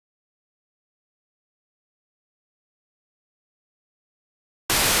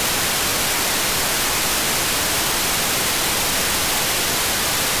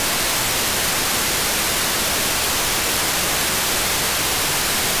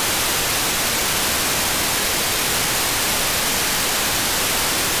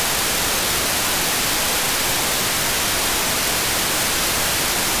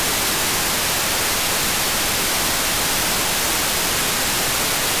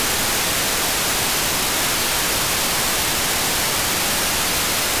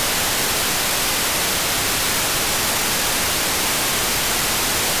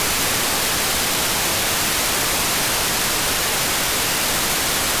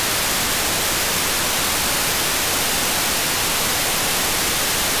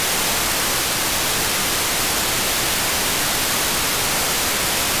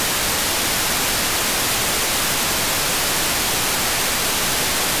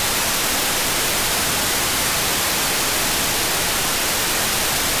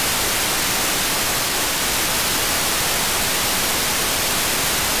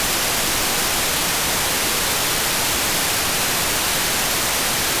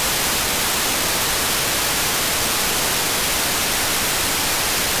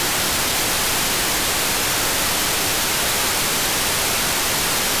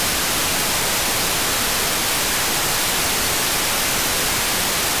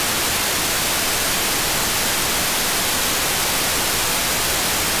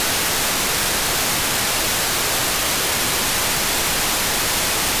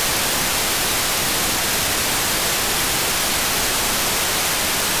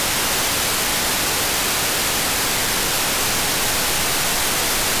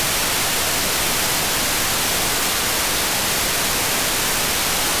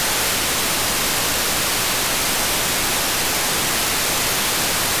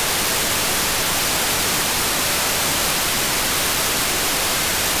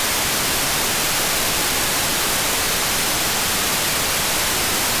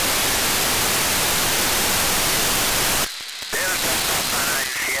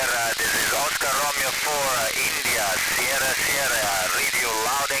India, Sierra Sierra, read you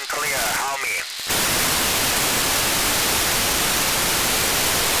loud and clear. How me?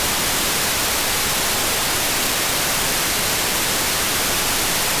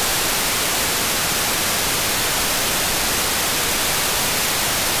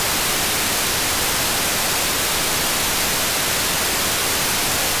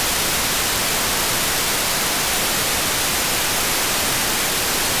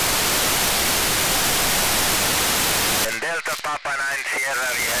 Papa 9 Sierra,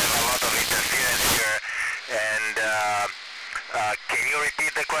 we have a lot of interference here, and can you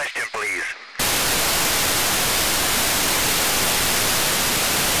repeat the question, please?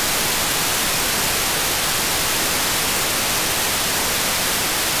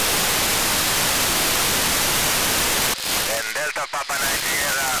 And Delta Papa 9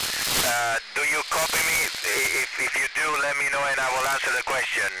 Sierra, do you copy me? If you do, let me know and I will answer the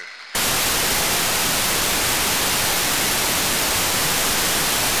question.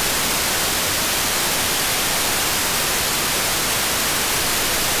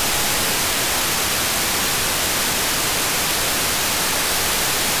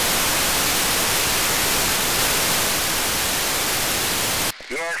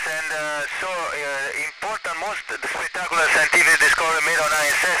 Yes, and important, most spectacular scientific discovery made on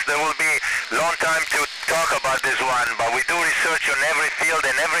ISS. There will be long time to talk about this one, but we do research on every field,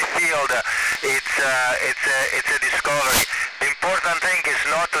 and every field it's a discovery. The important thing is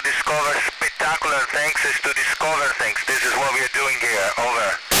not to discover spectacular things, is to discover things. This is what we are doing here.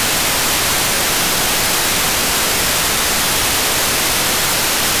 Over.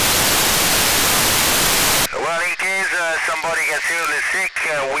 Well, in case somebody gets seriously sick,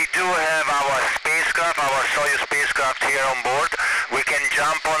 we do have our spacecraft, our Soyuz spacecraft here on board. We can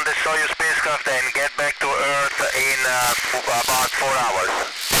jump on the Soyuz spacecraft and get back to Earth in about 4 hours.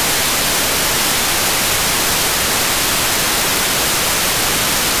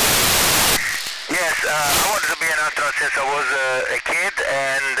 Yes, I wanted to be an astronaut since I was a kid,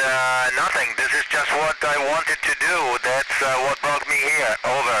 and nothing. This is just what I wanted to do. That's what brought me here.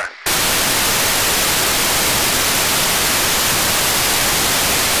 Over.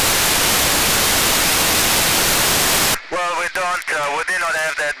 Well, we did not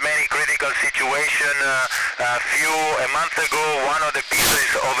have that many critical situations. A month ago, one of the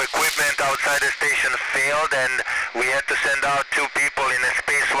pieces of equipment outside the station failed, and we had to send out 2 people in a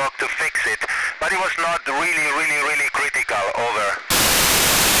spacewalk to fix it. But it was not really critical. Over.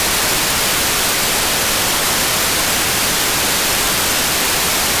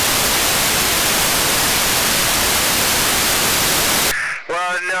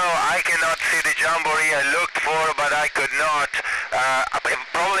 Well, no, I cannot see the Jamboree I looked for, but I could not. It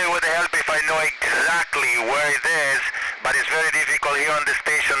probably would help if I know exactly where it is, but it's very difficult here on the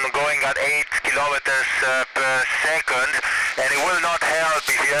station going at 8 kilometers per second, and it will not help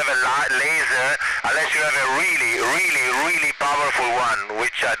if you have a laser, unless you have a really powerful one,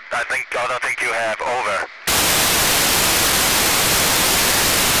 which I don't think you have. Over.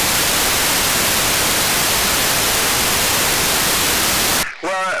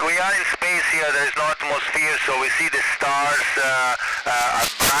 Well, we are in space here, there is no atmosphere, so we see the stars are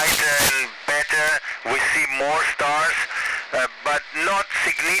brighter and better, we see more stars, but not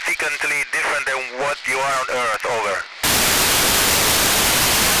significantly different than what you are on Earth. Over.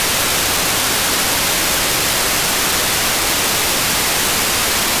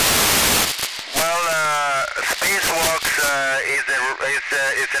 Well, spacewalks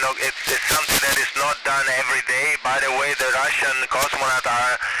it's something that is not done every day. By the way, the Russian cosmonauts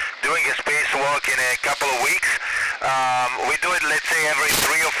are doing a spacewalk in a couple of weeks. We do it, let's say, every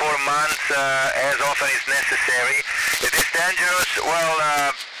 3 or 4 months, as often as necessary. It is dangerous.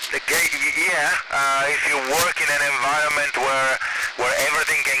 Well, if you work in an environment where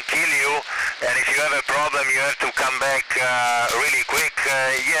everything can kill you, and if you have a problem, you have to come back really quick.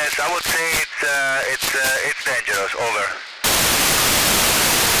 Yes, I would say it's dangerous. Over.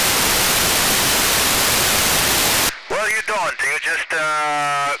 Well, you don't. You just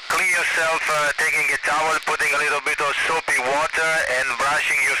clean yourself, taking a towel, putting a little bit of soapy water, and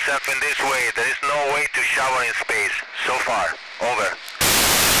brushing yourself in this way. There is no way to shower in space. So far. Over.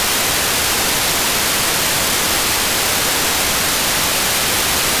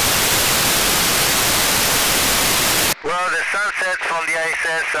 Well, the sunsets from the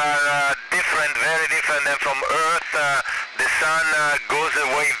ISS are very different than from Earth. The sun goes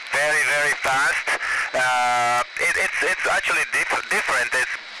away very fast. It's actually different.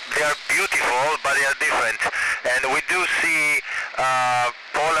 They are beautiful, but they are different. And we do see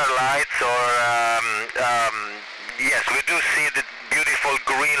polar lights, or yes, we do see the beautiful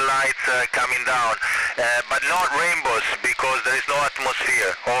green green lights coming down, but not rainbows because there is no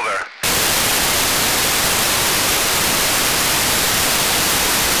atmosphere. Over.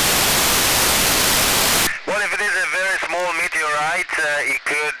 Well, if it is a very small meteorite, it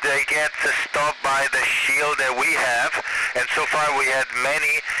could get stopped by the shield that we have, and so far we had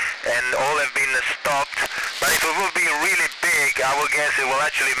many, and all have been stopped. But if it will be really big, I will guess it will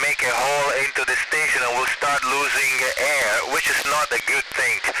actually make a hole into the station and we'll start losing air, which is not a good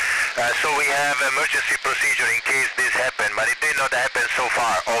thing. So we have emergency procedure in case this happened, but it did not happen so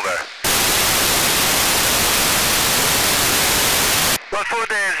far. Over. Well,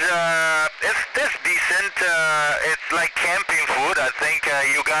 food is it's decent. It's like camping food. I think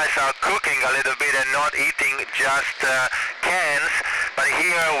you guys are cooking a little bit and not eating just cans. But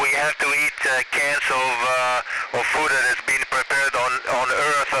here we have to eat cans of food that has been prepared on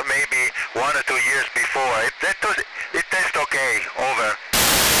Earth maybe 1 or 2 years before. It tastes okay. Over.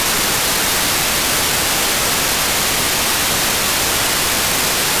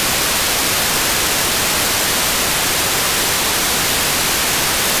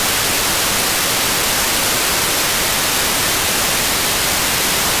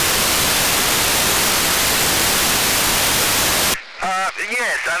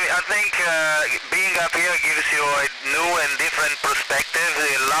 Yes, I think being up here gives you a new and different perspective.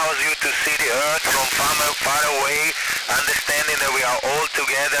 It allows you to see the Earth from far away, understanding that we are all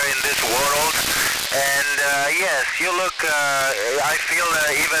together in this world. And yes, you look, I feel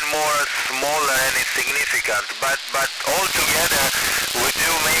even more smaller and insignificant, but all together